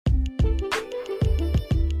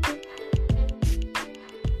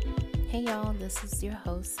Hey y'all, this is your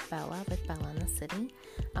host Bella with Bella in the City.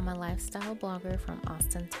 I'm a lifestyle blogger from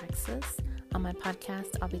Austin, Texas. On my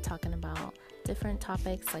podcast, I'll be talking about different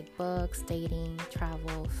topics like books, dating,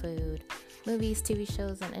 travel, food, movies, TV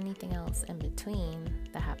shows, and anything else in between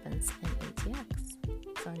that happens in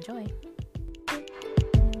ATX. So enjoy.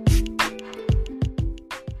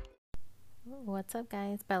 What's up,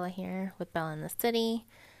 guys? Bella here with Bella in the City.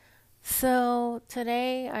 So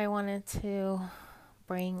today I wanted to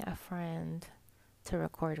bring a friend to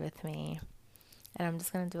record with me, and I'm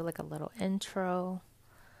just going to do like a little intro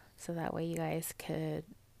so that way you guys could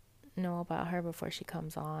know about her before she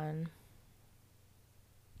comes on.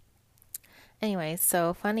 Anyway,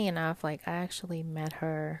 so funny enough, like I actually met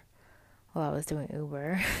her while I was doing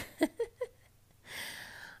Uber.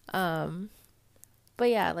 But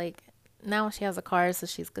yeah, like now she has a car, so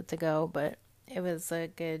she's good to go, but it was a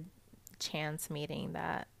good chance meeting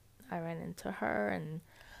that I ran into her and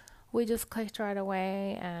we just clicked right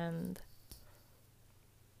away. And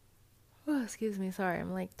excuse me, sorry,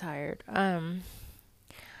 I'm like tired.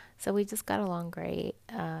 So we just got along great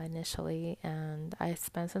initially, and I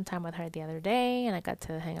spent some time with her the other day, and I got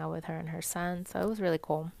to hang out with her and her son, so it was really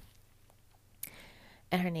cool.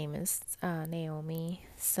 And her name is Naomi,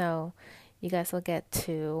 so you guys will get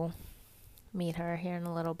to meet her here in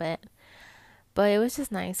a little bit. But it was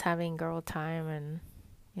just nice having girl time and,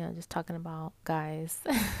 you know, just talking about guys,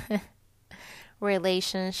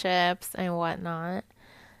 relationships and whatnot.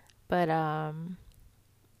 But,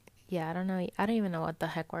 yeah, I don't know. I don't even know what the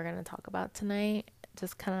heck we're going to talk about tonight.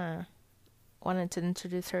 Just kind of wanted to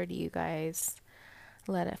introduce her to you guys,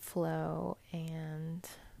 let it flow. And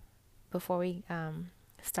before we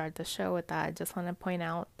start the show with that, I just want to point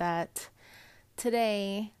out that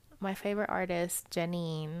today, my favorite artist,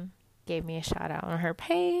 Janine, gave me a shout out on her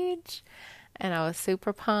page, and I was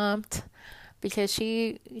super pumped because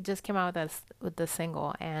she just came out with the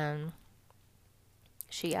single, and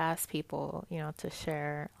she asked people, you know, to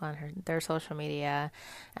share on their social media,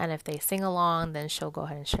 and if they sing along, then she'll go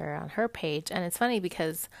ahead and share it on her page. And it's funny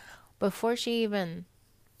because before she even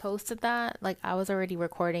posted that, like I was already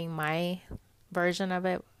recording my version of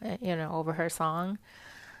it, you know, over her song.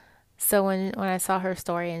 So when I saw her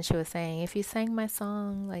story and she was saying, if you sang my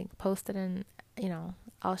song, like post it and, you know,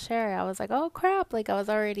 I'll share it, I was like, oh crap, like I was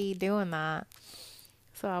already doing that.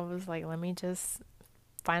 So I was like, let me just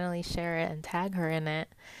finally share it and tag her in it.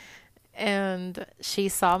 And she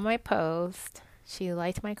saw my post. She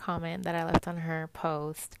liked my comment that I left on her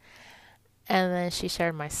post. And then she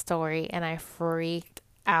shared my story, and I freaked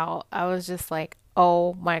out. I was just like,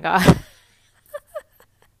 oh my God.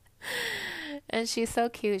 And she's so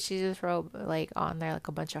cute. She just wrote like on there like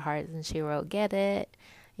a bunch of hearts, and she wrote, get it,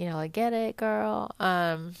 you know, like, get it, girl.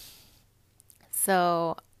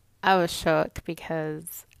 So I was shocked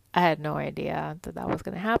because I had no idea that was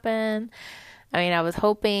going to happen. I mean, I was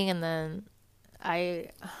hoping, and then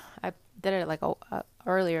I did it like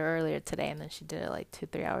earlier today, and then she did it like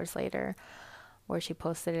 2-3 hours later, where she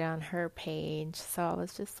posted it on her page. So I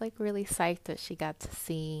was just like really psyched that she got to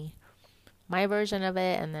see my version of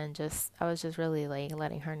it. And then I was just really like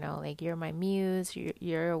letting her know, like, you're my muse,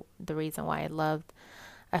 you're the reason why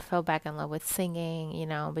I fell back in love with singing, you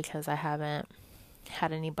know, because I haven't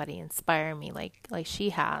had anybody inspire me like she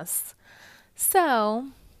has. So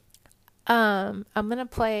I'm gonna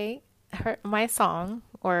play my song,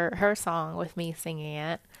 or her song, with me singing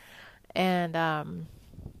it. And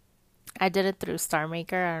I did it through Star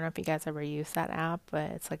Maker. I don't know if you guys ever use that app,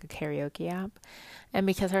 but it's like a karaoke app. And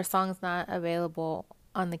because her song's not available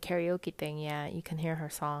on the karaoke thing yet, you can hear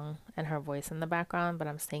her song and her voice in the background, but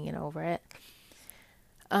I'm singing over it.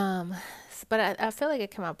 But I feel like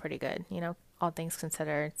it came out pretty good, you know, all things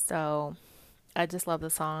considered. So I just love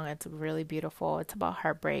the song. It's really beautiful. It's about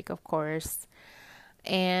heartbreak, of course.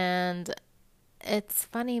 And it's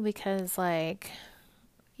funny because, like,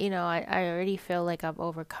 you know, I already feel like I've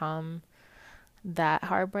overcome that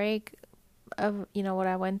heartbreak of, you know, what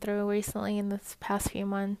I went through recently in this past few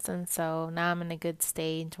months. And so now I'm in a good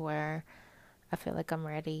stage where I feel like I'm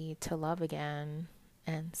ready to love again.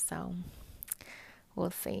 And so we'll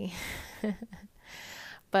see.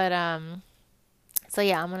 But, so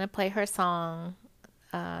yeah, I'm going to play her song,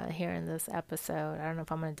 here in this episode. I don't know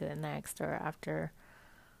if I'm going to do it next or after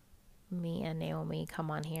me and Naomi come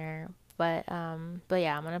on here. But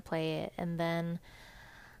yeah, I'm going to play it. And then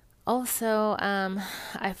also,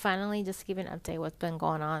 I finally, just to give you an update what's been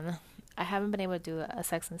going on. I haven't been able to do a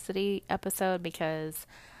Sex and the City episode because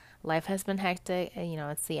life has been hectic. And, you know,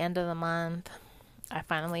 it's the end of the month. I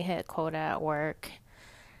finally hit quota at work,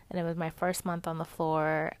 and it was my first month on the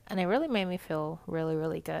floor, and it really made me feel really,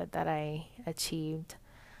 really good that I achieved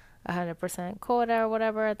 100% quota or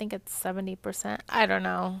whatever. I think it's 70%. I don't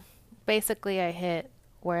know. Basically, I hit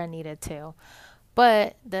where I needed to.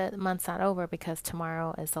 But the month's not over because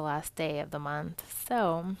tomorrow is the last day of the month.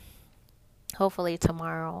 So hopefully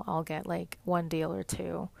tomorrow I'll get like one deal or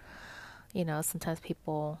two. You know, sometimes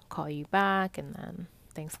people call you back and then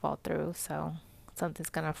things fall through. So something's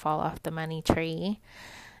going to fall off the money tree.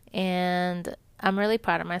 And I'm really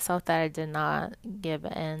proud of myself that I did not give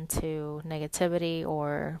in to negativity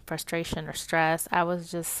or frustration or stress. I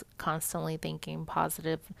was just constantly thinking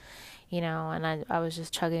positive, you know, and I was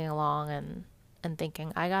just chugging along and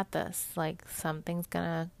thinking, I got this. Like, something's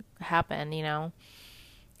gonna happen, you know.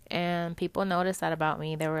 And people noticed that about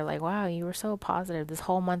me. They were like, wow, you were so positive. This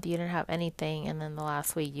whole month you didn't have anything, and then the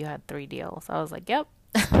last week you had 3 deals. I was like, yep.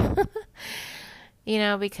 You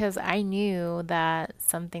know, because I knew that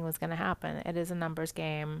something was going to happen. It is a numbers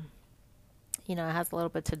game. You know, it has a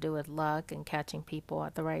little bit to do with luck and catching people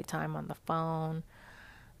at the right time on the phone.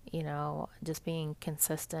 You know, just being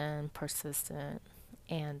consistent, persistent,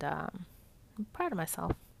 and I'm proud of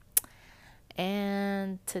myself.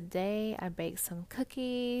 And today I baked some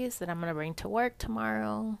cookies that I'm going to bring to work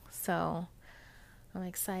tomorrow. So I'm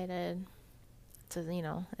excited to, you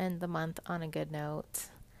know, end the month on a good note.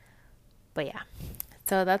 But yeah,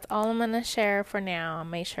 so that's all I'm going to share for now. I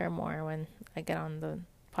may share more when I get on the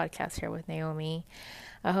podcast here with Naomi.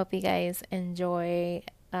 I hope you guys enjoy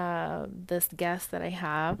this guest that I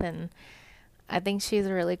have. And I think she's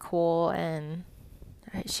really cool, and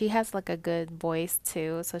she has like a good voice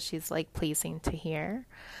too. So she's like pleasing to hear.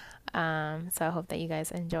 So I hope that you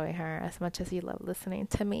guys enjoy her as much as you love listening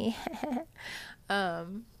to me. But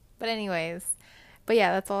anyways. But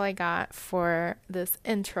yeah, that's all I got for this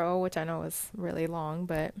intro, which I know is really long,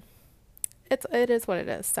 but it is what it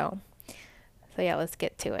is. So yeah, let's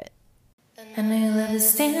get to it. I know you love to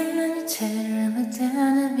stand on your chair and look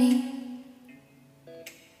down at me.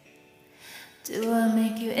 Do I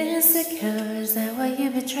make you insecure? Is that why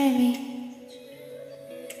you betray me?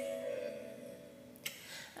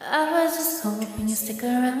 I was just hoping you'd stick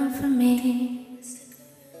around for me.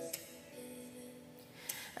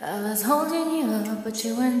 I was holding you up, but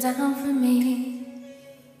you went down for me.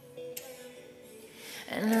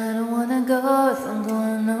 And I don't wanna go if I'm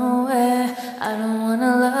going nowhere. I don't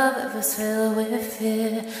wanna love if it's filled with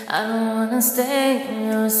fear. I don't wanna stay in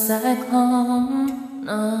your cyclone,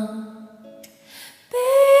 no.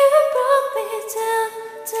 Baby, you brought me down,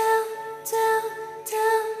 down, down,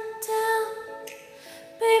 down, down.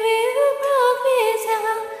 Baby, you brought me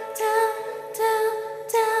down, down, down,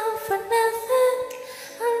 down for nothing.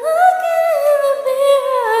 I'm looking in the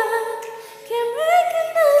mirror, can't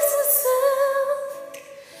recognize myself.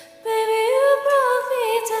 Baby, you brought me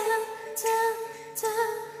down, down,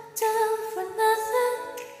 down, down for nothing.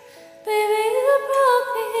 Baby, you brought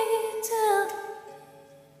me down.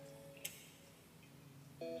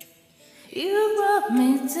 You brought me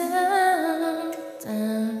down,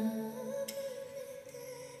 down.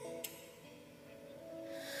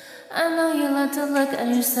 I know you like to look at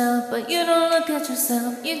yourself, but you don't look at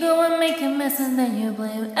yourself. You go and make a mess and then you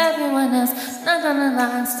blame everyone else. Not gonna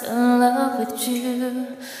lie, I'm still in love with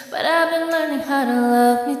you, but I've been learning how to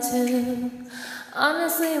love me too.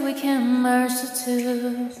 Honestly, we can't merge the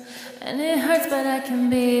two, and it hurts, but I can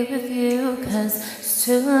be with you. Cause it's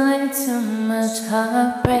too late, too much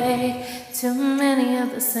heartbreak, too many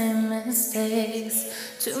of the same mistakes.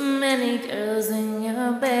 Too many girls in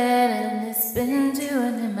your bed, and it's been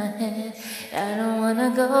doing in my head. I don't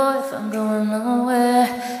wanna go if I'm going nowhere.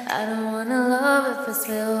 I don't wanna love if it's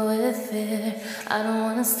filled with fear. I don't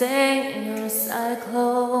wanna stay in your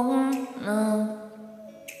cyclone, no.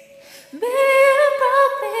 Baby, you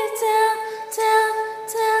brought me down, down,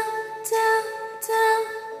 down, down, down.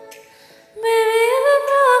 Baby, you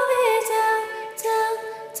brought me down, down,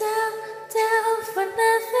 down, down for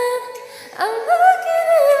nothing. I'm looking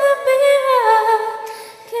in the mirror,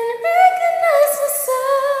 can't recognize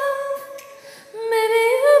myself. Maybe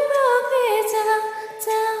you brought me down,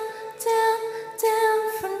 down, down, down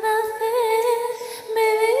for nothing.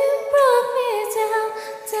 Maybe you brought me down,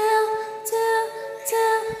 down, down,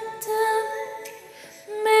 down, down.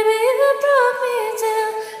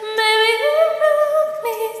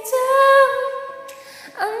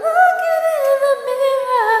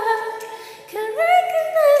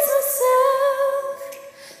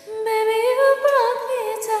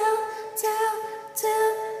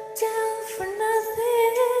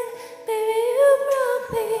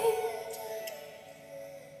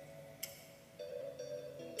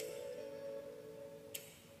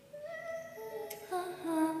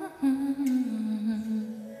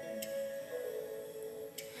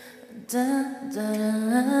 And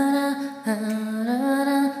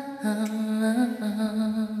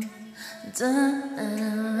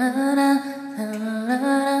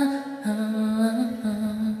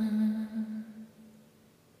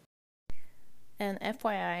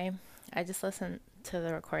FYI, I just listened to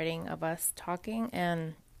the recording of us talking,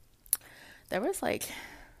 and there was like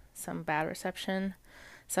some bad reception.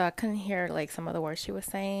 So I couldn't hear like some of the words she was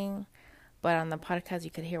saying, but on the podcast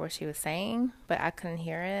you could hear what she was saying, but I couldn't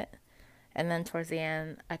hear it. And then towards the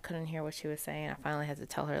end, I couldn't hear what she was saying. I finally had to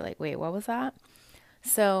tell her like, "Wait, what was that?"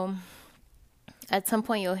 So at some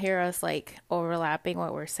point you'll hear us like overlapping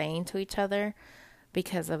what we're saying to each other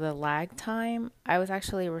because of the lag time. I was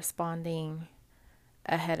actually responding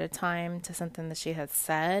ahead of time to something that she had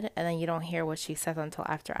said, and then you don't hear what she says until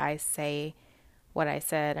after I say what I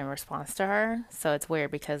said in response to her. So it's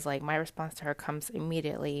weird because like my response to her comes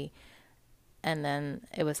immediately, and then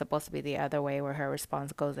it was supposed to be the other way where her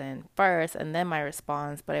response goes in first and then my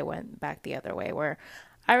response, but it went back the other way where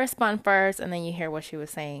I respond first and then you hear what she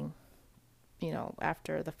was saying,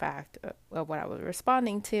 after the fact of what I was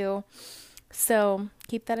responding to. So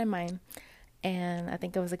keep that in mind. And I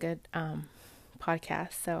think it was a good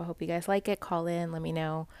podcast. So I hope you guys like it. Call in, let me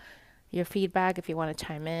know your feedback. If you want to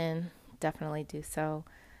chime in, definitely do so,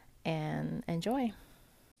 and enjoy.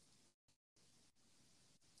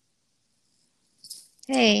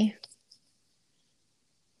 Hey,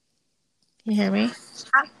 can you hear me?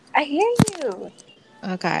 I hear you.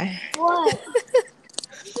 Okay. What?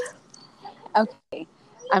 Okay.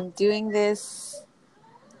 I'm doing this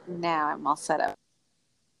now. I'm all set up.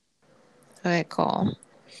 Okay, cool.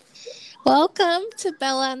 Welcome to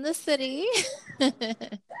Bella in the City.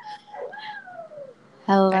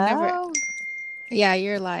 Hello. Yeah,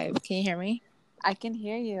 you're live. Can you hear me? I can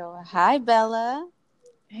hear you. Hi, Bella.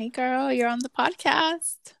 Hey, girl, you're on the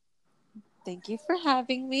podcast. Thank you for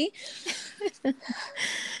having me.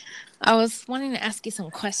 I was wanting to ask you some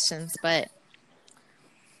questions, but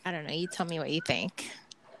I don't know. You tell me what you think.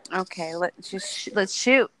 Okay, let's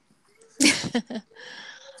shoot. So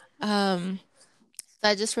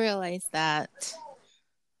I just realized that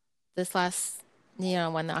this last,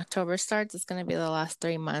 when the October starts, it's going to be the last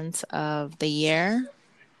 3 months of the year,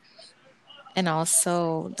 and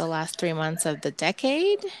also the last 3 months of the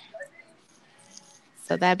decade.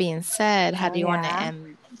 So that being said, how do you want to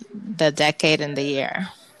end the decade and the year?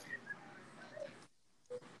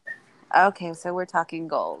 Okay, so we're talking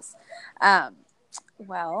goals.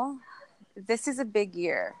 Well, this is a big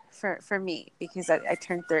year for me because I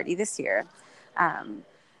turned 30 this year.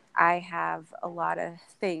 I have a lot of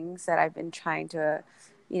things that I've been trying to,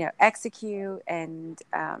 execute, and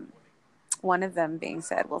one of them being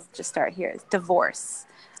said, we'll just start here, is divorce.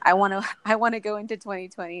 I want to go into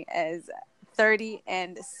 2020 as 30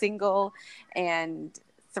 and single and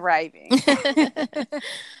thriving.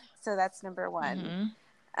 So that's number one.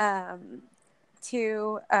 Mm-hmm.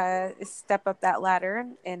 To step up that ladder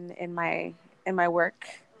in my work,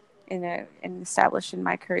 and establish in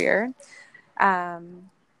my career.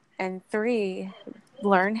 And 3,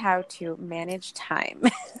 learn how to manage time.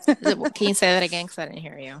 Can you say that again? Because I didn't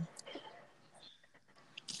hear you.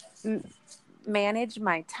 Manage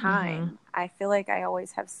my time. Mm-hmm. I feel like I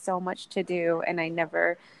always have so much to do, and I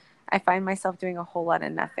find myself doing a whole lot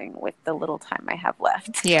of nothing with the little time I have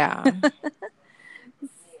left. Yeah.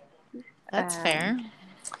 That's fair.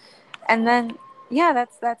 And then, yeah,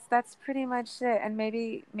 that's pretty much it. And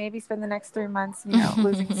maybe spend the next 3 months,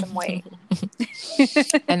 losing some weight.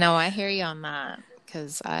 I know, I hear you on that,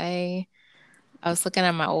 because I was looking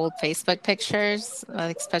at my old Facebook pictures,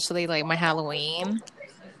 especially like my Halloween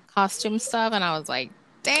costume stuff, and I was like,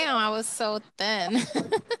 damn, I was so thin.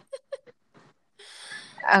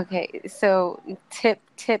 Okay, so tip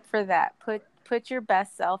for that: put your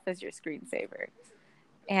best self as your screensaver,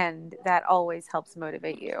 and that always helps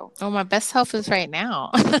motivate you. Oh, my best self is right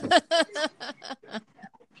now.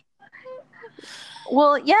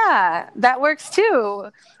 Well, yeah, that works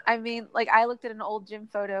too. I mean, like, I looked at an old gym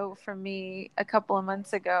photo from me a couple of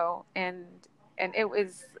months ago, and it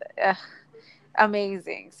was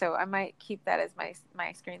amazing. So I might keep that as my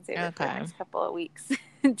screensaver for the next couple of weeks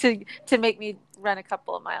to make me run a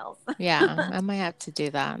couple of miles. Yeah, I might have to do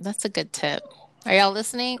that. That's a good tip. Are y'all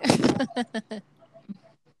listening?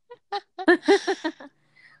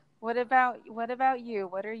 What about you?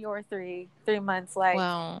 What are your 3 months like?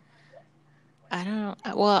 Well, I don't.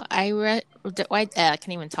 Well, I can't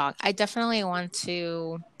even talk. I definitely want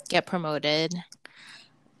to get promoted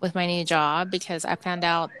with my new job, because I found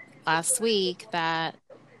out last week that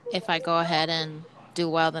if I go ahead and do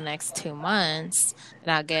well the next 2 months,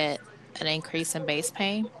 then I'll get an increase in base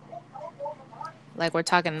pay. Like we're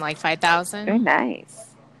talking like Oh, 5,000.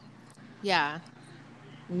 nice. Yeah.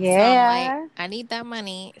 So I'm like, Yeah. I need that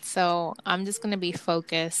money. So I'm just gonna be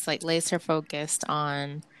focused, like laser focused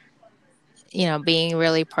on, being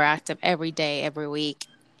really proactive every day, every week,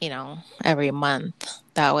 every month.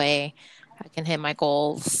 That way I can hit my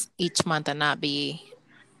goals each month and not be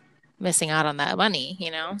missing out on that money.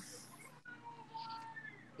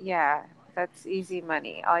 Yeah. That's easy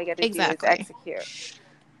money. All you got to do is Exactly. execute.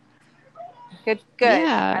 Good,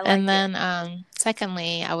 good. Yeah. I And like it. then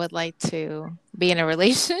secondly, I would like to be in a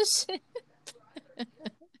relationship.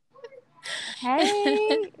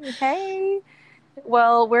 Hey, hey.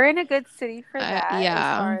 Well, we're in a good city for that as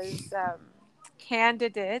Yeah. far as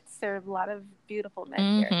candidates. There are a lot of beautiful men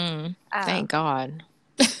here. Mm-hmm. Um, Thank God.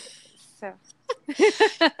 so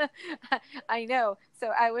I know.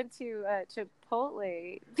 So I went to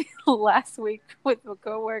Chipotle last week with a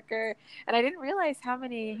coworker, and I didn't realize how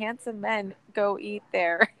many handsome men go eat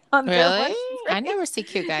there on their Really? lunch I break. never see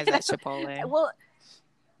cute guys at Chipotle. Well,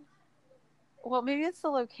 well, maybe it's the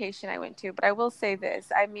location I went to, but I will say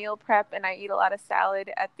this: I meal prep and I eat a lot of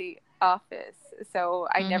salad at the office, so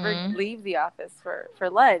I never Mm-hmm. leave the office for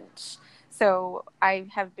lunch. So I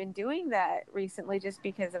have been doing that recently just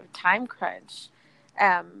because of time crunch.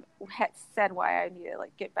 Had said why I need to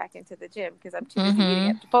like get back into the gym because I'm too busy eating Mm-hmm.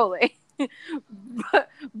 at Chipotle.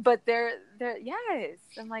 but they're yes,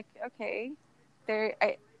 I'm like okay, they're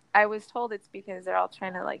I was told it's because they're all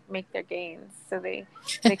trying to like make their gains, so they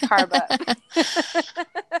carb up.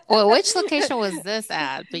 Well, which location was this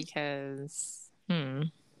at? Because,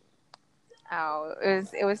 Oh,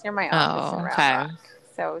 it was near my office in oh, Round okay. Rock,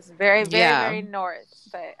 so it was very very Yeah. very north.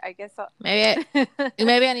 But I guess I'll. Maybe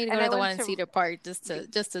maybe I need to go And to I the one went in to Cedar Park just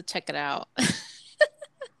to check it out.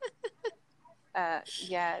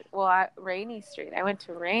 yeah, well, Rainy Street. I went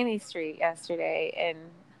to Rainy Street yesterday, and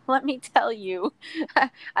let me tell you,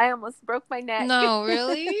 I almost broke my neck No,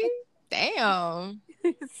 really? Damn.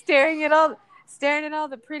 staring at all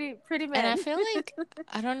the pretty And I men. feel like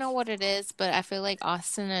I don't know what it is, but I feel like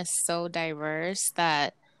Austin is so diverse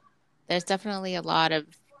that there's definitely a lot of,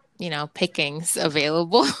 pickings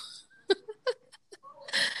available.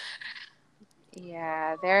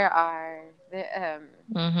 Yeah, there are.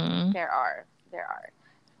 Mm-hmm. There are. There are.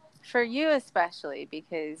 For you especially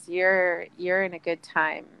because you're in a good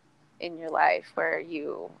time in your life where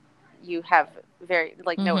you have very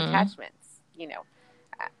like no Mm-hmm. attachments,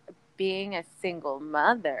 being a single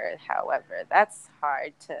mother, however, that's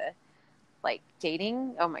hard to like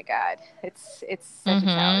dating. Oh my god, it's such a Mm-hmm.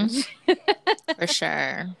 challenge. For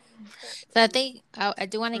sure. So I think I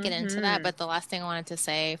do want to get into that, Mhm. but the last thing I wanted to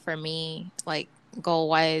say for me, like goal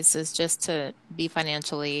wise, is just to be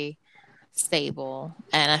financially stable.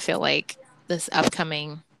 And I feel like this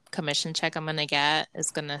upcoming commission check I'm gonna get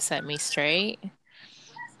is gonna set me straight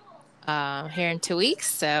here in 2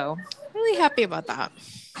 weeks. So really happy about that.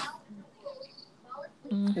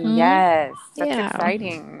 Yes, that's Yeah.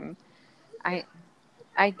 exciting. I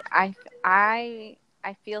I I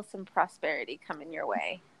I feel some prosperity coming your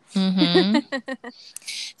way. hmm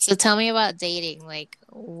So tell me about dating. Like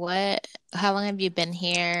how long have you been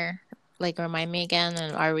here? Like remind me again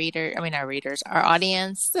and our readers, our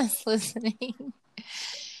audience that's listening.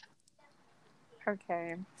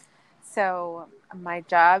 Okay. So my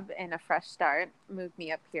job and a fresh start moved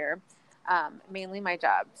me up here. Mainly my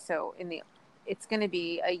job. So it's going to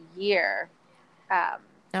be a year um,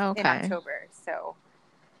 in Okay. October. So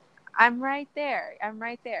I'm right there. I'm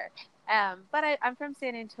right there. But I'm from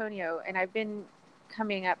San Antonio, and I've been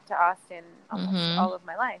coming up to Austin almost Mm-hmm. all of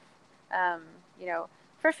my life. Um, you know,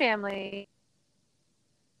 for family,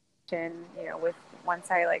 and with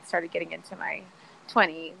once I like started getting into my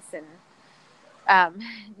 20s and um,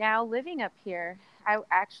 now living up here, I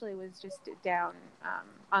actually was just down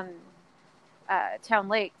on Town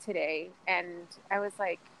Lake today, and I was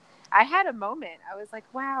like, I had a moment. I was like,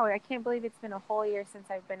 wow, I can't believe it's been a whole year since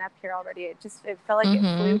I've been up here already. It felt like it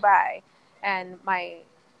flew Mm-hmm. by, and my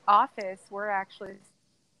office, we're actually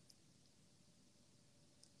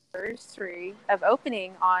anniversary of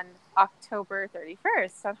opening on October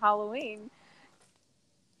 31st on Halloween.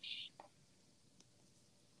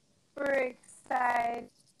 We're excited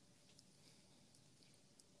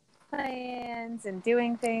plans and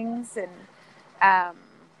doing things and um,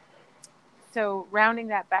 so rounding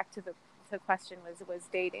that back to the question was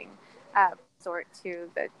dating resort to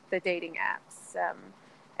the dating apps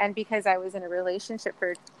and because I was in a relationship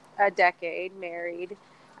for a decade married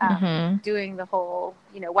Mm-hmm. doing the whole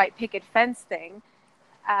white picket fence thing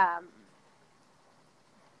um,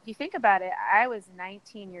 you think about it, I was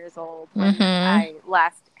 19 years old when Mm-hmm. I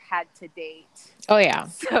last had to date. Oh yeah.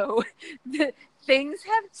 So things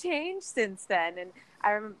have changed since then. And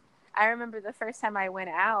I, I remember the first time I went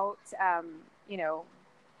out, you know,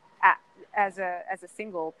 as a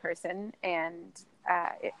single person, and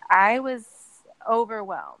I was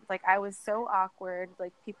overwhelmed. Like I was so awkward.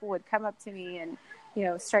 Like people would come up to me and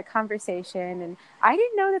start conversation, and I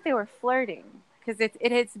didn't know that they were flirting because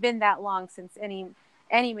it has been that long since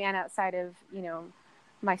any man outside of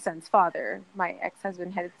my son's father, my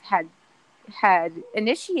ex-husband, had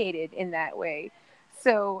initiated in that way.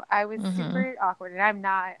 So I was Mm-hmm. super awkward, and I'm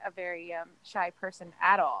not a very shy person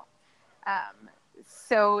at all. Um,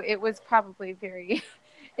 so it was probably very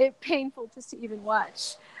painful just to even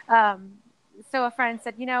watch. Um, so a friend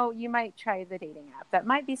said, you might try the dating app. That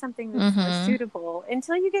might be something that's more Mm-hmm. suitable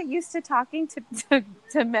until you get used to talking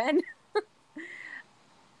to men.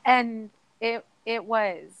 And it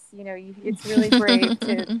was, it's really brave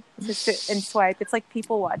to sit and swipe. It's like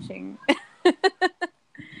people watching.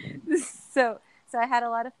 so so I had a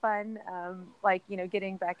lot of fun, like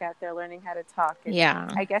getting back out there, learning how to talk, and Yeah,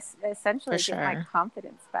 I guess for essentially get my sure.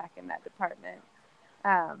 confidence back in that department.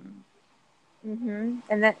 Um,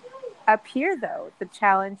 and then up here, though, the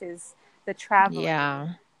challenge is the traveling. Yeah.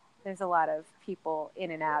 There's a lot of people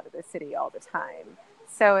in and out of the city all the time,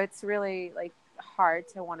 so it's really like hard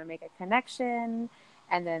to want to make a connection,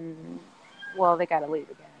 and then, well, they got to leave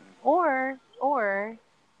again, or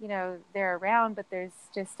they're around, but there's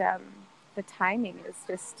just the timing is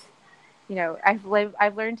just I've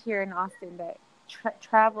learned here in Austin that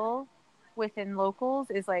travel within locals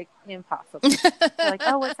is like impossible. They're like,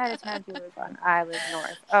 oh, what side of town do you live on? I live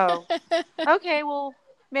north. Oh, okay, well,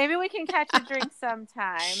 maybe we can catch a drink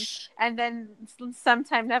sometime, and then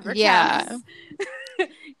sometime never Yeah. comes.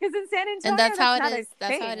 Because in San And Antonio, that's how that's it not a is.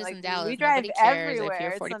 That's how thing. it is Like in we Dallas. drive Nobody cares if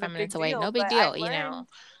you're everywhere. It's not a 45 minutes big away. No deal. big But deal, I've you know. learned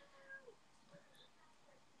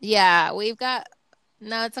Yeah, we've got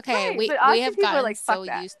no, it's okay. right. We But we Austin have people are gotten like, so fuck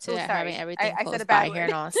that. used to Oh, having sorry, everything I said close a by bad here word.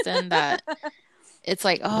 in Austin that it's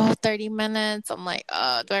like, oh, 30 minutes. I'm like,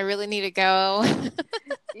 oh, do I really need to go?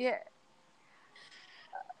 Yeah,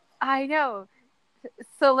 I know.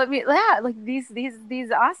 So let me, yeah, like these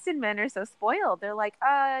Austin men are so spoiled. They're like,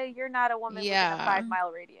 you're not a woman within a Yeah. 5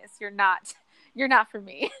 mile radius. You're not for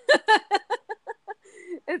me.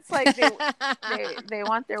 It's like they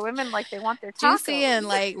want their women like they want their Juicy tacos. and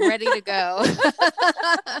like ready to go.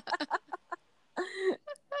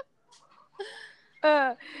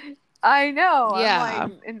 uh, I know. I'm like, Yeah.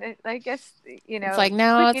 and I guess It's like,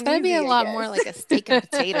 no, quick it's and gonna be a easy, I lot guess. more like a steak and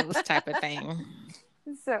potatoes type of thing.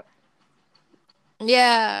 So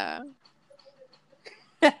Yeah.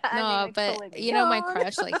 I mean, No, like but filet you know, my mignon.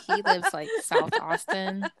 crush, like he lives like South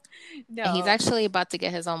Austin and he's No. actually about to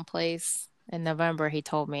get his own place in November, he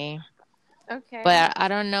told me. Okay. But I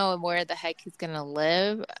don't know where the heck he's gonna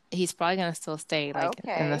live. He's probably gonna still stay like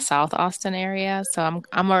in the Okay. South Austin area. So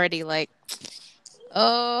I'm already like,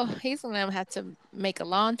 oh, he's gonna have to make a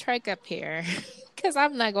long trek up here because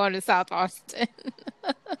I'm not going to South Austin.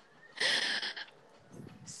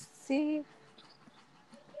 See,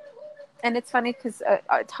 and it's funny because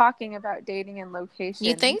talking about dating and You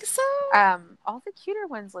location, think so? all the cuter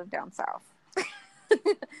ones live down south.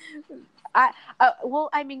 Well,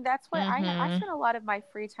 I mean, that's what I Mm-hmm. spend a lot of my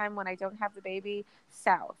free time when I don't have the baby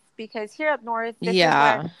south, because here up north,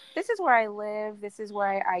 Yeah. this is where I live. This is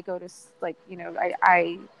where I go to, like,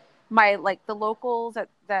 I my, like, the locals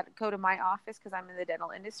that go to my office, because I'm in the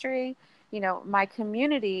dental industry. My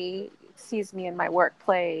community sees me in my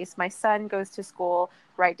workplace. My son goes to school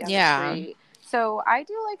right down the Yeah. street. So I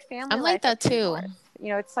do like family I'm like life up that here too.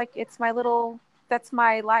 north. It's like it's my little, that's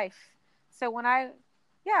my life. So when I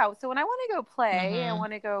yeah, so when I want to go play, I Mm-hmm.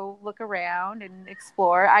 want to go look around and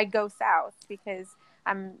explore, I go south because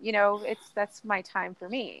that's my time for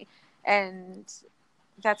me. And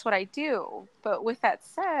that's what I do. But with that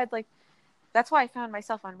said, like, that's why I found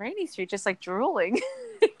myself on Rainy Street just like drooling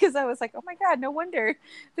because I was like, "Oh my god, no wonder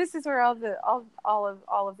this is where all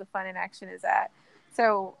of the fun and action is at."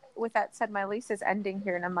 So, with that said, my lease is ending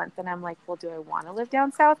here in a month, and I'm like, "Well, do I want to live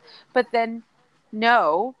down south?" But then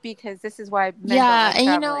no, because this is why men don't Yeah, like and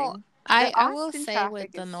traveling. The I will Austin say with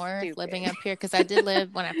traffic the is North living stupid. up here because I did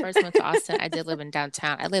live when I first went to Austin, I did live in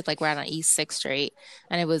downtown. I lived like right on East Sixth Street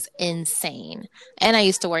and it was insane. And I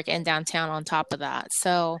used to work in downtown on top of that.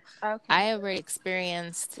 So Okay. I already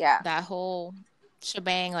experienced Yeah. that whole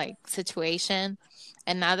shebang like situation.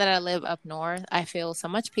 And now that I live up north, I feel so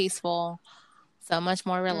much peaceful, so much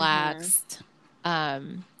more Mhm. relaxed.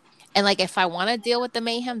 Um, and like if I want to deal with the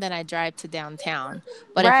mayhem, then I drive to downtown.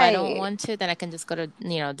 But if I don't Right. want to, then I can just go to,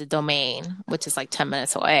 the Domain, which is like 10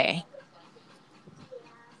 minutes away.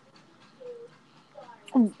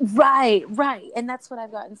 Right, right. And that's what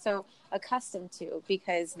I've gotten so accustomed to,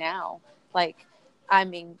 because now, like, I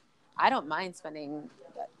mean, I don't mind spending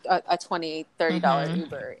a $20, $30 Mm-hmm.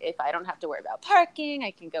 Uber if I don't have to worry about parking.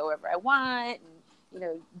 I can go wherever I want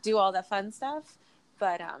and, do all the fun stuff.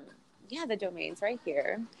 But yeah, the domain's right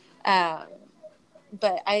here. Um,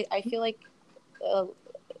 but I feel like uh,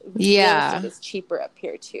 real estate Yeah. is cheaper up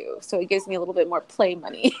here too. So it gives me a little bit more play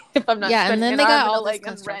money if I'm not Yeah, and spending then an they arm got and a all this leg on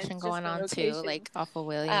rent construction just going for on too, location. like off of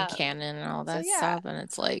William Um, Cannon and all so that yeah, stuff, and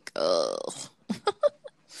it's like, ugh,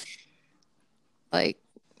 like,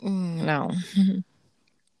 no.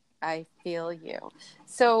 I feel you.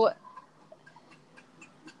 So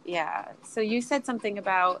yeah, so you said something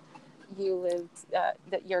about you lived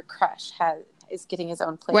that your crush is getting his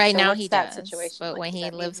own place. Right So now what's he that does, situation but like? when Does he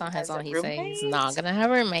that mean lives he on his has a own, he says he's not roommate? gonna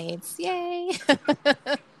have roommates. Yay!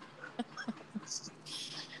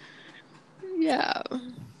 Yeah.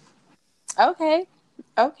 Okay,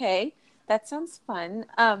 okay, that sounds fun.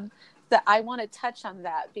 That I want to touch on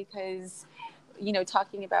that because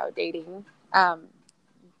talking about dating, um,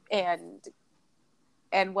 and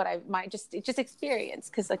what I might just experience,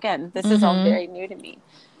 because again, this is all Mm-hmm. very new to me.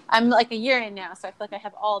 I'm like a year in now, so I feel like I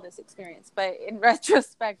have all this experience. But in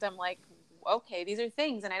retrospect, I'm like, okay, these are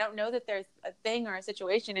things, and I don't know that there's a thing or a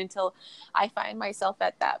situation until I find myself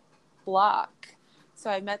at that block. So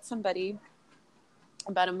I met somebody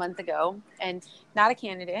about a month ago, and not a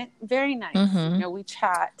candidate, very nice. Mm-hmm. We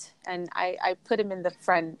chat, and I put him in the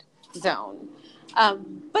friend zone.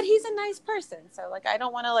 But he's a nice person, so like I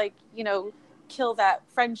don't want to kill that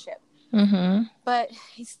friendship. Mm-hmm. But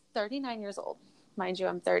he's 39 years old, mind you.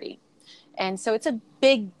 I'm 30, and so it's a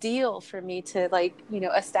big deal for me to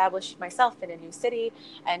establish myself in a new city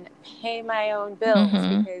and pay my own bills,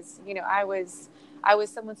 Mm-hmm. because I was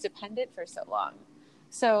someone's dependent for so long.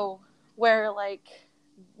 So where like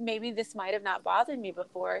maybe this might have not bothered me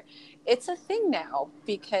before, it's a thing now,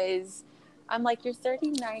 because I'm like, you're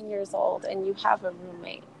 39 years old and you have a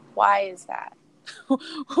roommate. Why is that?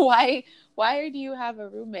 why do you have a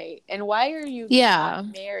roommate, and why are you not Yeah.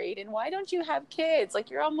 married, and why don't you have kids? Like,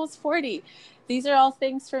 you're almost 40. These are all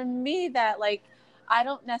things for me that, like, I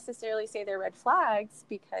don't necessarily say they're red flags,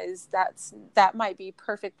 because that might be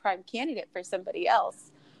perfect prime candidate for somebody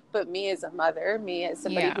else. But me as a mother, me as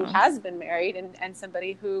somebody who Yeah. has been married, and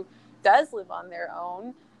somebody who does live on their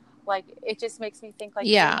own, like, it just makes me think, like,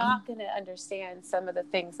 you're Yeah. not going to understand some of the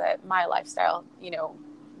things that my lifestyle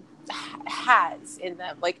has in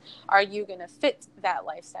them. Like, are you going to fit that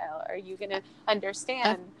lifestyle? Are you going to I,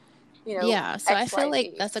 understand yeah. So I feel like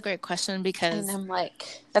XYZ? that's a great question, And because I'm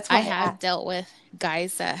like, that's I why I have asked. dealt with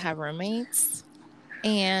guys that have roommates,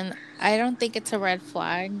 and I don't think it's a red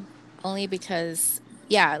flag, only because,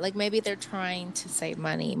 yeah, like maybe they're trying to save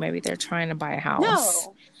money, maybe they're trying to buy a house.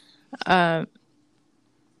 No. Um,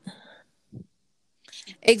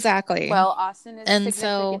 exactly. Well, Austin is And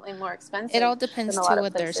so significantly more it expensive all than depends a too lot of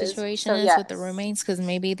what their places. situation So is with the yes. roommates, because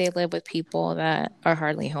maybe they live with people that are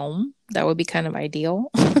hardly home. That would be kind of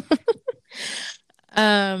ideal.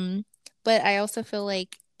 Um, but I also feel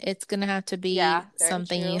like it's gonna have to Yeah, be very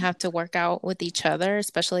something you true. have to work out with each other,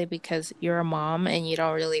 especially because you're a mom and you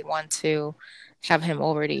don't really want to have him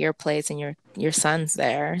over to your place and your son's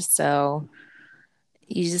there. So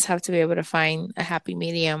you just have to be able to find a happy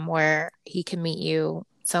medium where he can meet you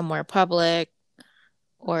somewhere public,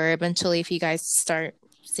 or eventually if you guys start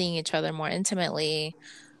seeing each other more intimately,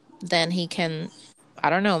 then he can, I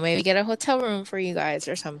don't know, maybe get a hotel room for you guys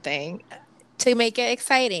or something to make it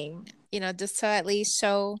exciting, just to at least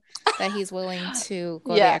show that he's willing to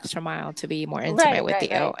go the Yeah. extra mile to be more intimate Right, with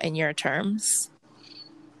right, you right. in your terms.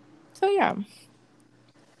 So yeah.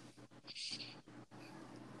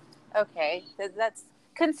 Okay. That's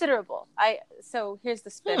considerable. So here's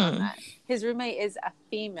the spin on Hmm. that. His roommate is a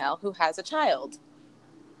female who has a child.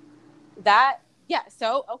 That, yeah,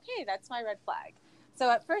 so okay, that's my red flag.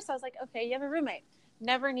 So at first I was like, okay, you have a roommate,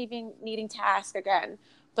 never needing to ask again.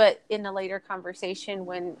 But in a later conversation,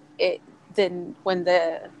 when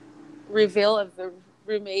the reveal of the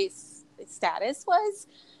roommate's status was,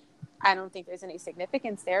 I don't think there's any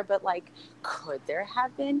significance there, but like, could there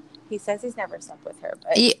have been? He says he's never slept with her,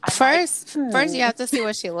 but I'm like, First you have to see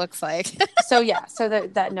what she looks like. So yeah, so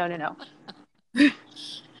that no.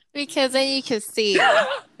 Because then you can see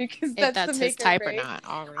Because if that's the that's his make or type or break. not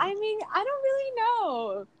I already. mean, I don't really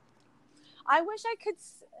know. I wish I could.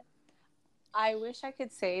 I wish I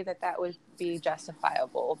could say that would be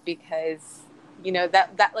justifiable, because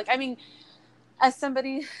that like, I mean, as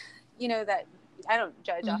somebody that, I don't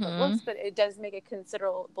judge off of Mm-hmm. looks, but it does make a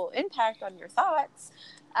considerable impact on your thoughts.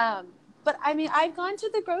 But I mean, I've gone to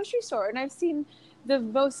the grocery store and I've seen the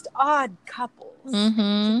most odd couples. And I'm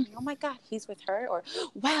Mm-hmm. thinking, oh my God, he's with her, or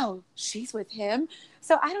wow, she's with him.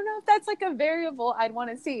 So I don't know if that's like a variable I'd want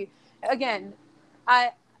to see. Again,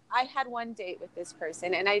 I I had one date with this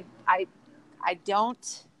person, and I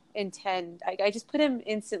don't intend. I just put him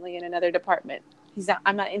instantly in another department. He's not.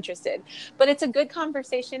 I'm not interested. But it's a good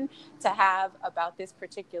conversation to have about this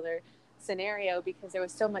particular scenario because there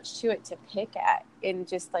was so much to it to pick at in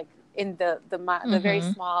just like in the very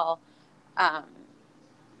Mm-hmm. small um,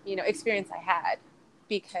 experience I had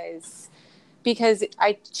because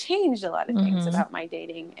I changed a lot of things Mm-hmm. about my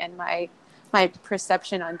dating and my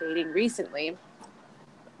perception on dating recently.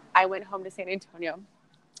 I went home to San Antonio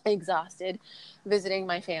exhausted visiting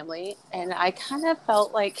my family, and I kind of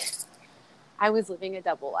felt like I was living a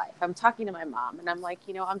double life. I'm talking to my mom and I'm like,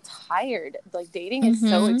 I'm tired. Like dating is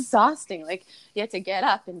so Mm-hmm. exhausting. Like you have to get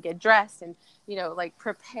up and get dressed and, like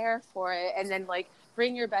prepare for it and then like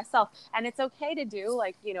bring your best self. And it's okay to do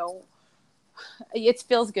like, it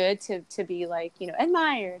feels good to be like,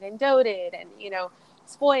 admired and doted and,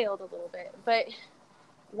 spoiled a little bit. But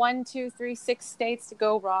 1, 2, 3, 6 dates to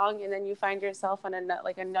go wrong, and then you find yourself on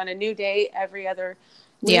a new date every other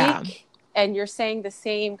Yeah. week, and you're saying the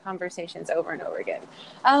same conversations over and over again.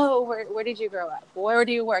 Oh, where did you grow up? Where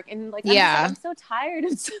do you work? And like I'm just like Yeah. I'm so tired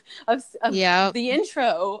of Yep. the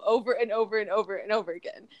intro over and over and over and over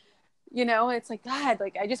again. It's like God,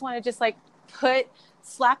 like I just want to just like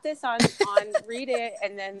slap this on read it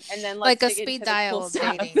and then Like let's a dig speed into the cool dial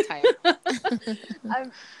stuff. dating type.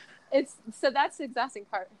 I'm, it's so that's the exhausting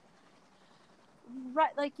part.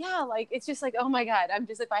 Right, like yeah, like it's just like oh my God, I'm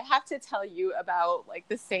just if I have to tell you about like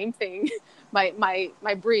the same thing my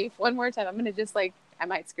brief one more time, I'm gonna just like I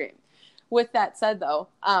might scream. With that said though,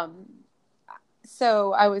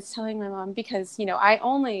 so I was telling my mom because I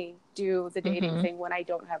only do the dating Mm-hmm. thing when I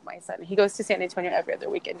don't have my son. He goes to San Antonio every other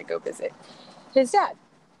weekend to go visit his dad,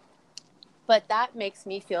 but that makes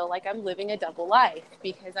me feel like I'm living a double life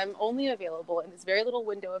because I'm only available in this very little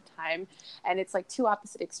window of time, and it's like two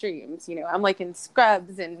opposite extremes. I'm like in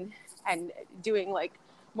scrubs and doing like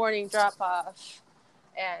morning drop off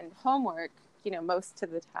and homework, most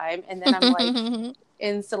of the time, and then I'm like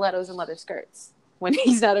in stilettos and leather skirts when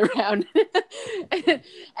he's not around.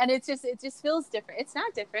 And it just feels different. It's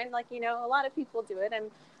not different. Like, a lot of people do it,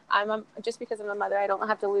 and just because I'm a mother, I don't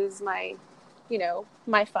have to lose my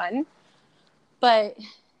fun. But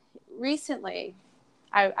recently,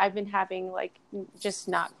 I've been having like just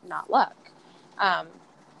not luck. Um,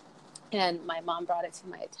 and my mom brought it to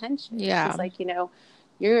my attention. Yeah. She's like,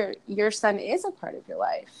 your son is a part of your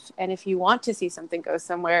life, and if you want to see something go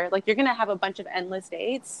somewhere, like you're gonna have a bunch of endless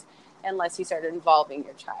dates unless you start involving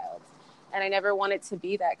your child. And I never wanted to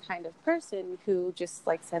be that kind of person who just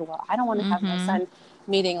like said, well, I don't want to have my Mm-hmm. son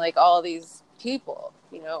meeting like all these people,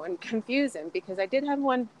 and confuse him because I did have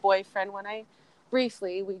one boyfriend when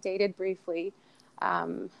we dated briefly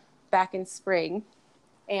um, back in spring,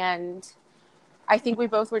 and I think we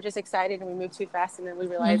both were just excited and we moved too fast, and then we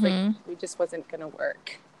realized like Mm-hmm. we just wasn't gonna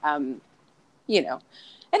work. You know,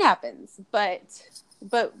 it happens, but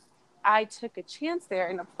I took a chance there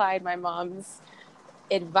and applied my mom's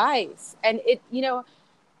advice, and it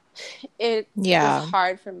was Yeah.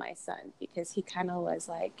 hard for my son because he kind of was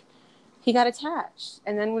like he got attached,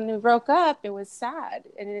 and then when we broke up, it was sad,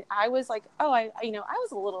 and I was like, oh, I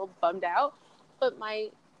was a little bummed out, but my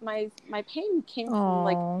pain came from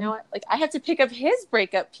like Oh. like I had to pick up his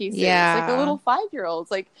breakup pieces like a Yeah. little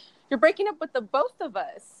 5-year-old. Like you're breaking up with the both of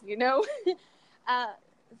us. uh,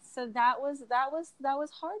 so that was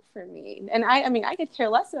hard for me, and I mean I could care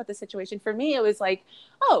less about the situation. For me, it was like,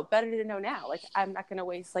 oh, better to know now. Like I'm not gonna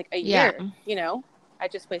waste like a Yeah. year. I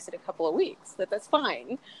just wasted a couple of weeks. That's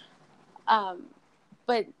fine. um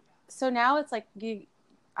but so now it's like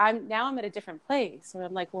I'm at a different place where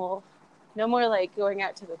I'm like, well, no more like going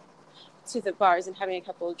out to the bars and having a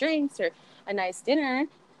couple of drinks or a nice dinner.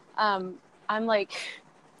 um I'm like,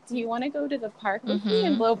 do you want to go to the park with me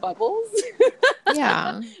and Mm-hmm. blow bubbles?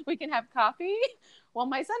 Yeah. We can have coffee while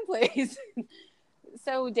my son plays.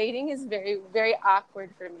 So dating is very very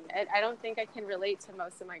awkward for me. I don't think I can relate to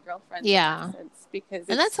most of my girlfriends in that Yeah. sense because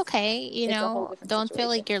And that's it's okay. it's a whole different Don't feel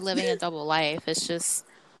situation. like you're living a double life. It's just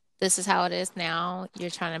this is how it is now. You're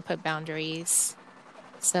trying to put boundaries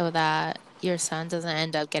so that your son doesn't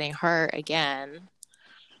end up getting hurt again.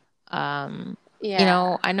 Um,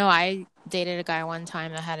 Yeah. I know I dated a guy one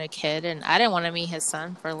time that had a kid and I didn't want to meet his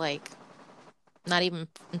son for like not even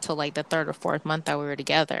until like the third or fourth month that we were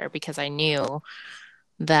together because I knew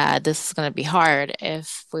that this is going to be hard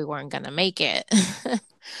if we weren't going to make it.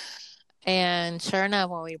 And sure enough,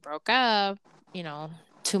 when we broke up, you know,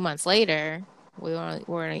 2 months later, We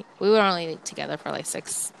were only together for like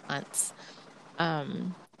 6 months.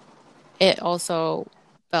 Um, it also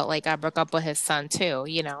felt like I broke up with his son too,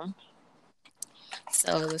 you know.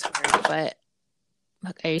 So it was hard. But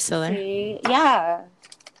are you still there? See, yeah,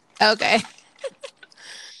 Okay.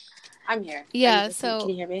 I'm here. Are you Yeah. listening? Can So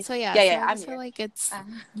you hear me? so yeah. Yeah, So yeah, I I'm just feel here. like it's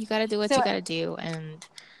Um, you got to do what so you got to do, and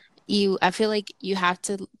I feel like you have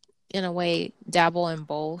to, in a way, dabble in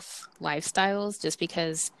both lifestyles, just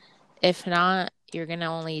because if not, you're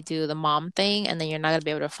gonna only do the mom thing, and then you're not gonna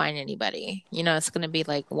be able to find anybody. You know, it's gonna be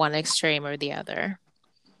like one extreme or the other.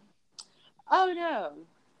 oh no,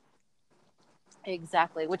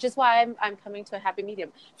 exactly. Which is why I'm coming to a happy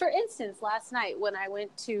medium. For instance, last night when I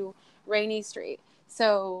went to Rainy Street,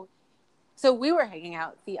 so so we were hanging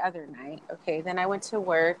out the other night. Okay, then I went to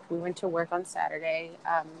work. We went to work on Saturday.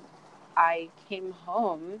 I came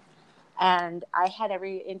home and I had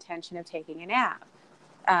every intention of taking a nap.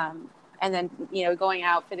 Um, and then, going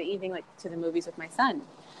out for the evening, like to the movies with my son.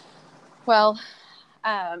 Well,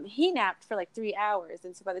 he napped for like 3 hours.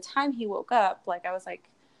 And so by the time he woke up, like I was like,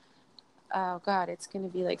 oh God, it's going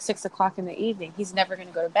to be like 6 o'clock in the evening. He's never going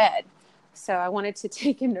to go to bed. So I wanted to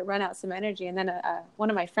take him to run out some energy. And then one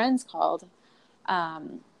of my friends called,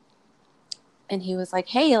 um, and he was like,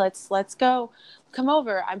 "Hey, let's go, come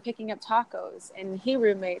over. I'm picking up tacos." And he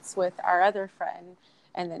roommates with our other friend,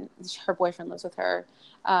 and then her boyfriend lives with her,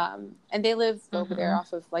 and they live over there Mm-hmm.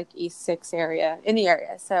 off of like East Six area in the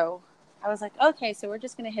area. So I was like, "Okay, so we're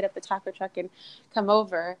just gonna hit up the taco truck and come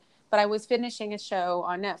over." But I was finishing a show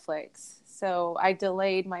on Netflix, so I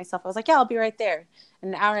delayed myself. I was like, "Yeah, I'll be right there."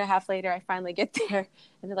 And an hour and a half later, I finally get there,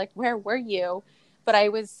 and they're like, "Where were you?" But I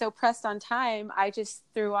was so pressed on time, I just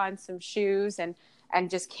threw on some shoes and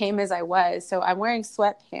just came as I was. So I'm wearing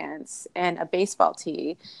sweatpants and a baseball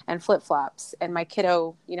tee and flip flops, and my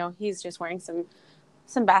kiddo, he's just wearing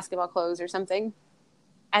some basketball clothes or something.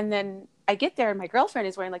 And then I get there, and my girlfriend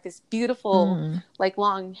is wearing like this beautiful, Mm. like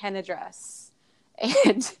long henna dress,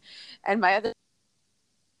 and my other.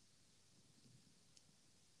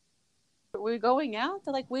 We're going out.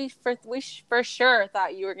 They're like, we for sure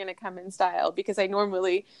thought you were gonna come in style because I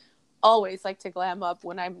normally always like to glam up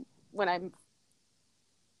when I'm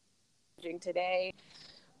today.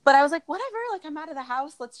 But I was like, whatever, like I'm out of the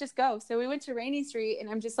house, let's just go. So we went to Rainy Street, and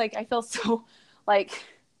I'm just like, I feel so like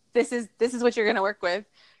this is what you're gonna work with,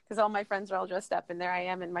 because all my friends are all dressed up, and there I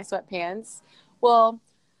am in my sweatpants. Well,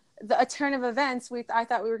 a turn of events, I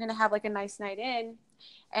thought we were gonna have like a nice night in,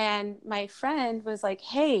 and my friend was like,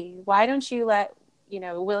 hey, why don't you let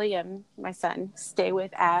William, my son, stay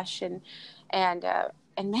with Ash and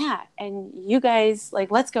Matt, and you guys,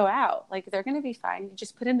 like, let's go out. Like, they're gonna be fine. You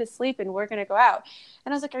just put him to sleep, and we're gonna go out.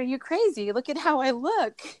 And I was like, are you crazy? Look at how I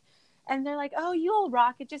look. And they're like, oh, you'll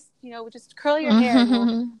rock it. Just curl your hair, and we'll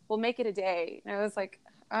Mm-hmm. we'll make it a day. And I was like,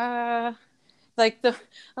 like I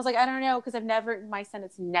was like, I don't know, because my son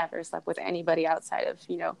has never slept with anybody outside of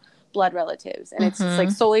blood relatives, and it's like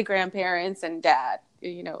Mm-hmm. solely grandparents and dad,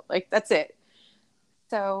 like that's it.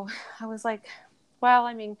 So I was like, well,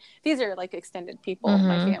 I mean, these are like extended people,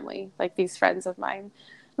 my Mm-hmm. family, like these friends of mine.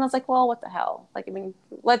 And I was like, well, what the hell? Like, I mean,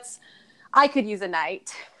 I could use a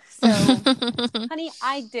night. So, honey,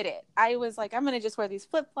 I did it. I was like, I'm going to just wear these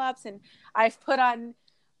flip flops. And I've put on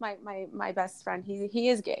my best friend. He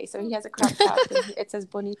is gay. So he has a crop top, and it says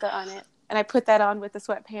Bonita on it. And I put that on with the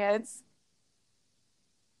sweatpants,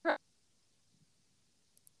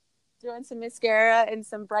 threw on some mascara and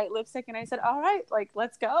some bright lipstick. And I said, all right, like,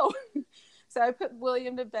 let's go. So I put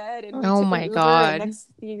William to bed, and we Oh took an my Uber, and God. next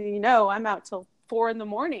thing you know, I'm out till 4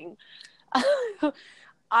 a.m.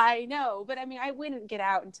 I know, but I mean, I wouldn't get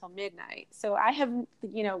out until midnight. So I have,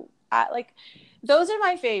 like, those are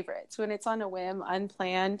my favorites when it's on a whim,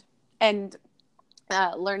 unplanned, and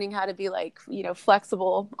learning how to be like,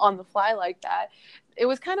 flexible on the fly like that. It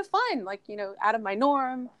was kind of fun, like, out of my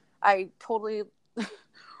norm. I totally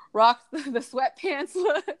rocked the sweatpants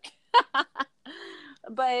look.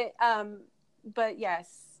 but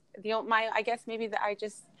yes, I guess maybe that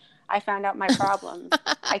I found out my problem.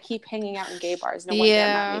 I keep hanging out in gay bars. No wonder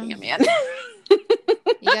I'm not Yeah. meeting a man.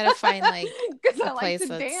 You gotta find like Because a I like place to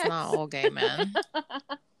that's not dance. all gay men.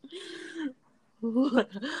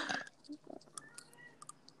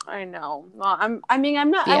 I know. Well, I'm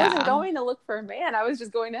not, I wasn't Yeah. going to look for a man. I was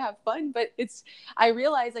just going to have fun. But I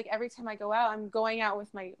realize, like, every time I go out, I'm going out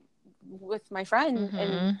with my friend, and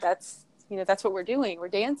Mm-hmm. that's what we're doing. We're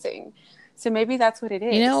dancing. So maybe that's what it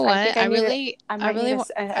You know is. I think what? I might need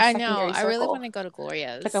a I know. secondary I really circle, want to go to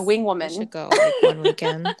like a Gloria's. wing We should woman. go like one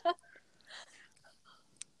weekend.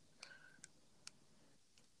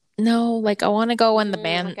 No, like I want to go when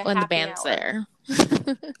Like a the happy band's hour. there.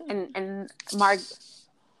 and Marg.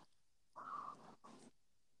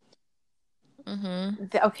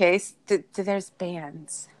 Okay, there's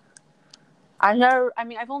bands. I know. I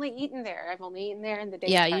mean, I've only eaten there in the daytime.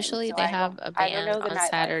 Yeah, usually so they have a I don't band know the on nightlife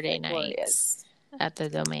Saturday like Gloria is. nights at the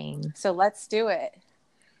Domain. So let's do it.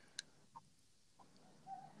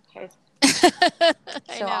 Okay. I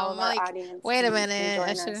So know. all I'm of our like, audience wait a can minute.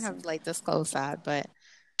 I join shouldn't us. have like disclosed that, but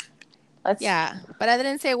Let's. yeah. But I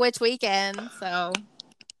didn't say which weekend, so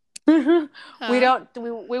We don't.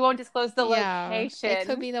 We won't disclose the location. It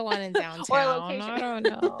could be the one in downtown. Or location. I don't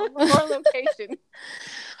know. Or location.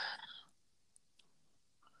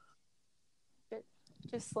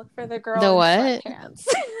 Just look for the girl The in what? sweatpants.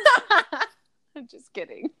 I'm just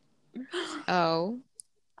kidding. Oh.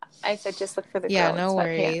 I said just look for the girl Yeah, in no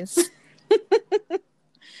sweatpants. worries.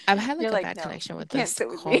 I've had like You're a like, bad no, connection with you can't this sit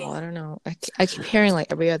with call. me. I don't know. I keep hearing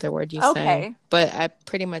like every other word you say, but I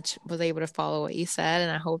pretty much was able to follow what you said,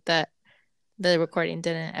 and I hope that the recording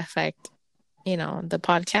didn't affect, the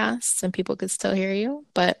podcast and people could still hear you.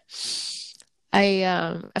 But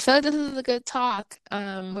I feel like this is a good talk.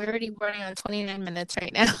 We're already running on 29 minutes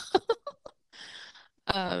right now.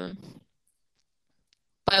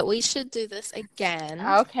 But we should do this again.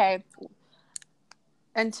 Okay.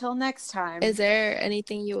 Until next time. Is there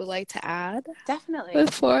anything you would like to add? Definitely.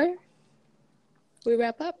 Before we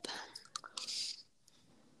wrap up?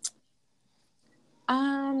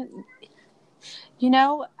 I'm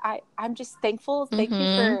just thankful. Thank you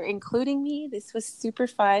for including me. This was super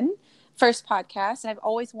fun. First podcast, and I've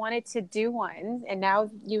always wanted to do one, and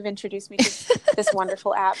now you've introduced me to this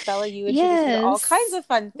wonderful app. Bella, you introduced me to all kinds of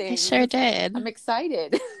fun things. I sure did. I'm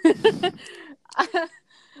excited.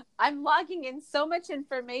 I'm logging in so much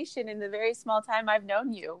information in the very small time I've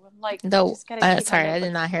known you. I'm like, sorry, I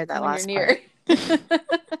did not hear that last part.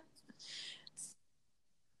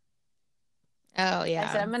 Oh yeah.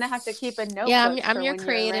 I said I'm gonna have to keep a notebook. Yeah, I'm your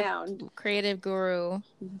creative guru.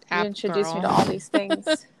 You introduced me to all these things.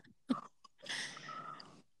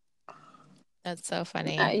 That's so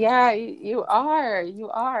funny. Yeah, you are.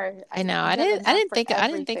 I know. I didn't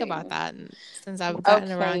think about that since I've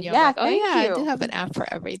gotten around you. I'm like, I do have an app for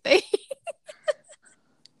everything.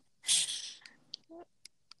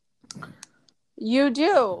 You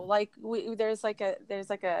do. Like there's like a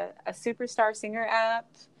superstar singer app,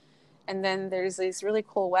 and then there's these really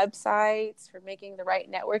cool websites for making the right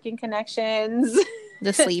networking connections.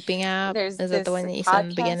 The sleeping app. Is that the one that you said in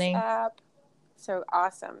the beginning? App. So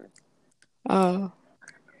awesome. Oh.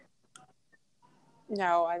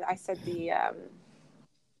 No, I said the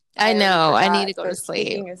I know. I need to go to sleep.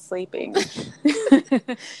 Speaking of sleeping.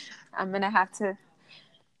 I'm gonna have to.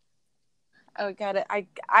 Oh, got it.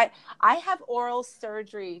 I have oral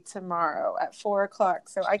surgery tomorrow at 4:00,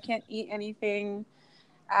 so I can't eat anything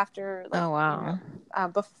after. Like, oh wow.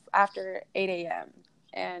 After 8 a.m.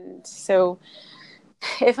 And so,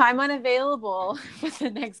 if I'm unavailable for the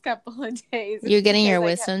next couple of days, you're getting your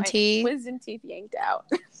wisdom teeth. Wisdom teeth yanked out.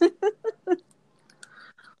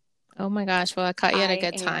 Oh my gosh! Well, I caught you at a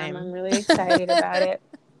good time. I'm really excited about it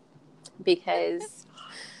because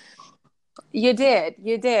you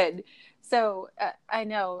did. So I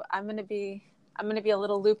know I'm gonna be a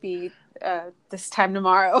little loopy this time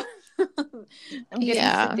tomorrow. I'm getting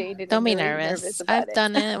sedated. Don't be nervous. I've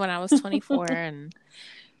done it when I was 24, and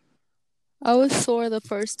I was sore the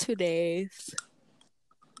first 2 days.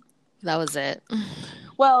 That was it.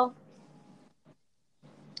 Well,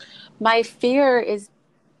 my fear is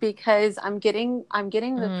because I'm getting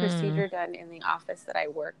the procedure done in the office that I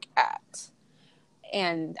work at.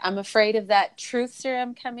 And I'm afraid of that truth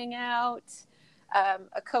serum coming out.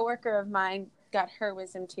 A coworker of mine got her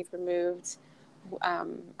wisdom teeth removed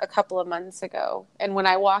a couple of months ago. And when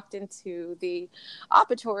I walked into the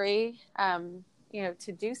operatory,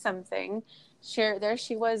 to do something, there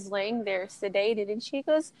she was laying there sedated, and she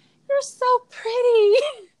goes, "You're so pretty."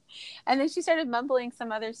 And then she started mumbling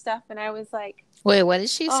some other stuff, and I was like, wait, what did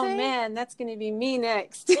she say? Oh man, that's going to be me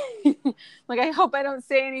next. Like, I hope I don't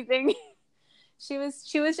say anything. She was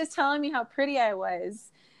just telling me how pretty I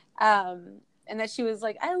was. And that she was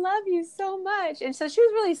like, "I love you so much." And so she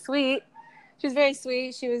was really sweet. She was very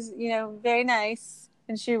sweet. She was, very nice.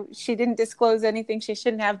 And she didn't disclose anything she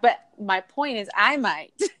shouldn't have. But my point is, I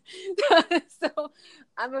might. So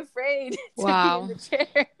I'm afraid to be in the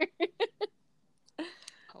chair.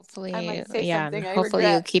 Hopefully, I might say something I hopefully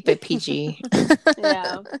regret. you keep it PG.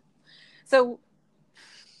 Yeah. So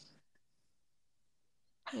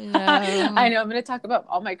no. I know I'm going to talk about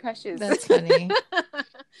all my crushes. That's funny.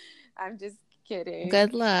 I'm just kidding.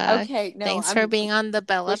 Good luck. Okay. No, thanks for being on the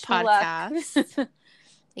Bella podcast.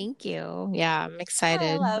 Thank you. Yeah, I'm I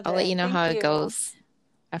excited. love I'll let you it. know how Thank it you. goes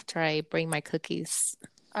after I bring my cookies.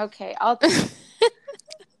 Okay, I'll.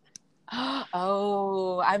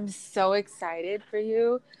 Oh, I'm so excited for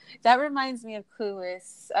you. That reminds me of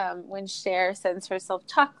Clueless, when Cher sends herself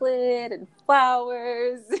chocolate and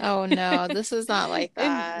flowers Oh no, this is not like and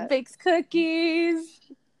that. bakes cookies.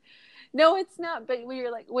 No, it's not. But we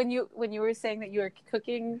were like when you were saying that you were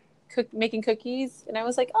making cookies, and I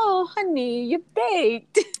was like, oh, honey, you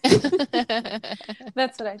baked.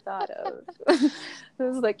 That's what I thought of.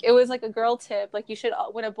 It was like a girl tip. Like you should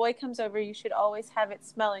when a boy comes over, you should always have it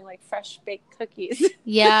smelling like fresh baked cookies.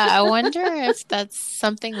 Yeah, I wonder if that's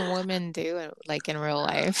something women do like in real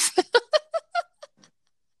life.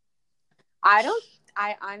 I don't.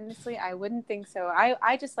 I honestly, I wouldn't think so.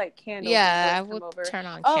 I just like candles when Yeah, boys I come would over. turn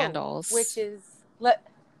on Oh, which candles. is let.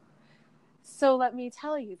 So let me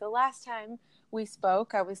tell you, the last time we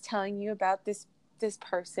spoke, I was telling you about this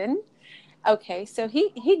person. Okay, so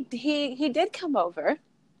he did come over,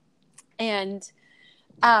 and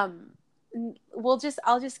um,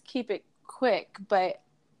 I'll just keep it quick. But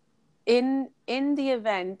in the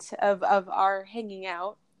event of our hanging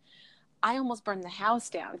out, I almost burned the house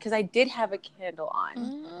down because I did have a candle on,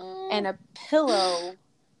 Mm. and a pillow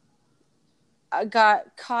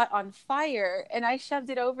got caught on fire, and I shoved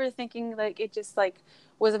it over thinking like it just like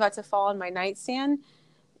was about to fall on my nightstand,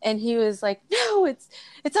 and he was like, no, it's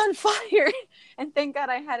on fire. And thank God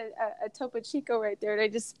I had a Topo Chico right there, and I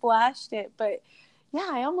just splashed it. But yeah,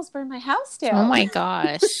 I almost burned my house Oh down. my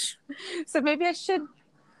gosh. So I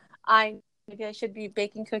maybe I should be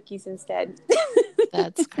baking cookies instead.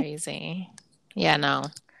 That's crazy. Yeah, no.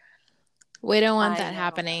 We don't want I that know.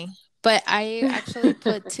 happening. But I actually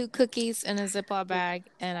put 2 cookies in a Ziploc bag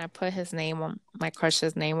and I put his name on my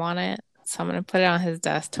crush's name on it. So I'm gonna put it on his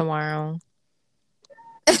desk tomorrow.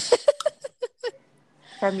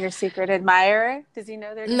 From your secret admirer, does he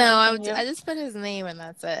know they're gonna No, be from you? I just put his name and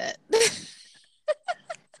that's it.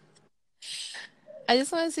 I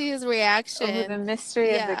just want to see his Over the reaction.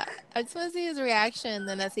 mystery of Yeah, I just want to see his reaction.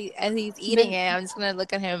 Then as he's eating the it, I'm just gonna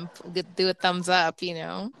look at him, do a thumbs up, you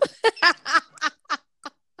know.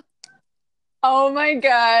 Oh my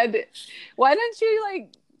God. Why don't you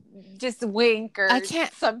like just wink I or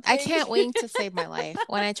can't I something? can't wink to save my life.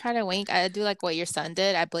 When I try to wink, I do like what your son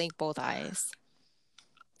did. I blink both eyes.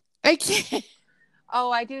 I can't. Oh,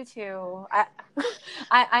 I do too.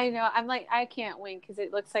 I know. I'm like, I can't wink because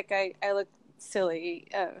it looks like I look silly.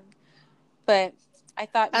 But I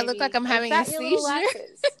thought I look like maybe I'm I've having a got your little seizure.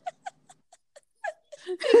 lashes.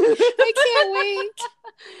 I can't wink.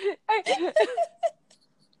 I-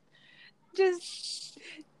 just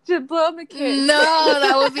to blow him a kiss. No,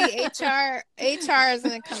 that would be HR. HR is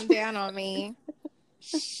gonna come down on me.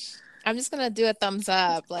 I'm just gonna do a thumbs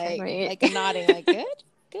up, Right. like a nodding, like good,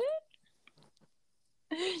 good.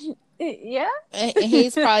 Yeah. And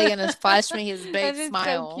he's probably gonna flash me his big That is so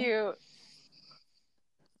smile. cute.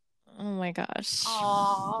 Oh my gosh.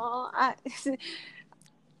 Aw.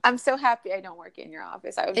 I'm so happy I don't work in your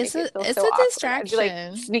office. I would make it feel It's so a awkward. I'd be like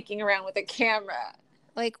distraction. sneaking around with a camera.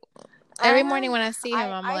 Like I every have morning when I see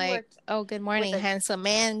him, I'm I like, worked "Oh, good with morning, a handsome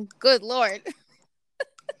man. Good Lord."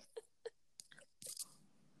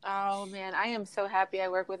 oh man, I am so happy I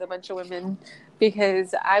work with a bunch of women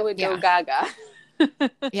because I would go Yeah. gaga.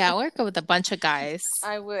 Yeah, I work with a bunch of guys,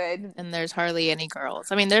 I would. and there's hardly any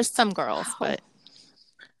girls. I mean, there's some girls, Oh, but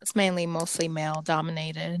it's mostly male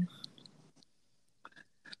dominated.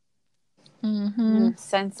 Mm-hmm.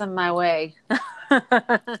 send some my way.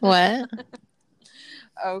 What?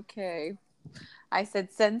 Okay. I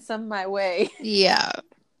said send some my way. Yeah.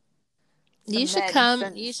 You Some should men, come.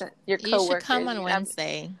 your You should come coworkers. on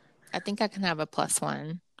Wednesday. I think I can have a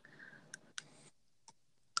 +1.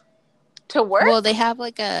 To Well, work? they have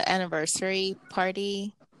like a anniversary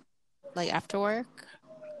party like after work.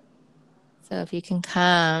 So if you can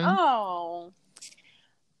come, Oh,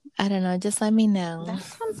 I don't know, just let me know. that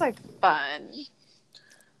sounds like fun.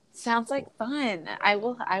 Sounds like fun. I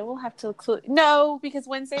will have to no, because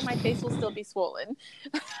Wednesday my face will still be swollen.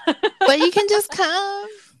 But you can just come.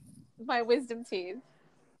 My wisdom teeth.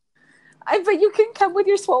 But you can come with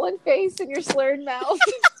your swollen face and your slurred mouth.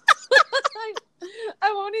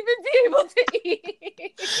 I won't even be able to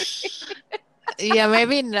eat. Yeah,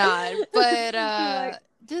 maybe not. But Like,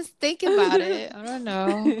 just think about it. I don't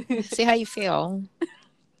know. See how you feel.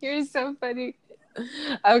 you're so funny.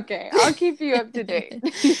 Okay, I'll keep you up to date.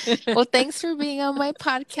 Well, thanks for being on my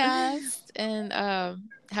podcast and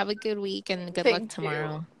have a good week and good luck Thank you.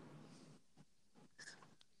 tomorrow.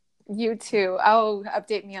 You too. Oh,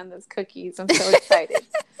 update me on those cookies. I'm so excited.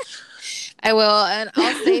 I will, and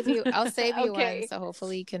I'll save you. I'll save you one. Okay. So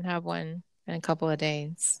hopefully you can have one in a couple of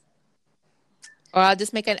days. Or I'll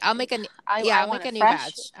just make an. I'll make a. Yeah, I'll want make a new fresh,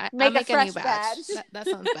 batch. I'll make a make a new fresh batch. badge. That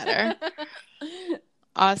sounds better.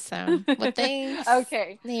 Awesome. Well, thanks.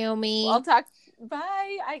 Okay. Naomi. Well, I'll talk.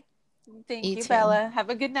 Bye. Thank You you, too. Bella. Have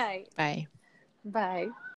a good night. Bye. Bye.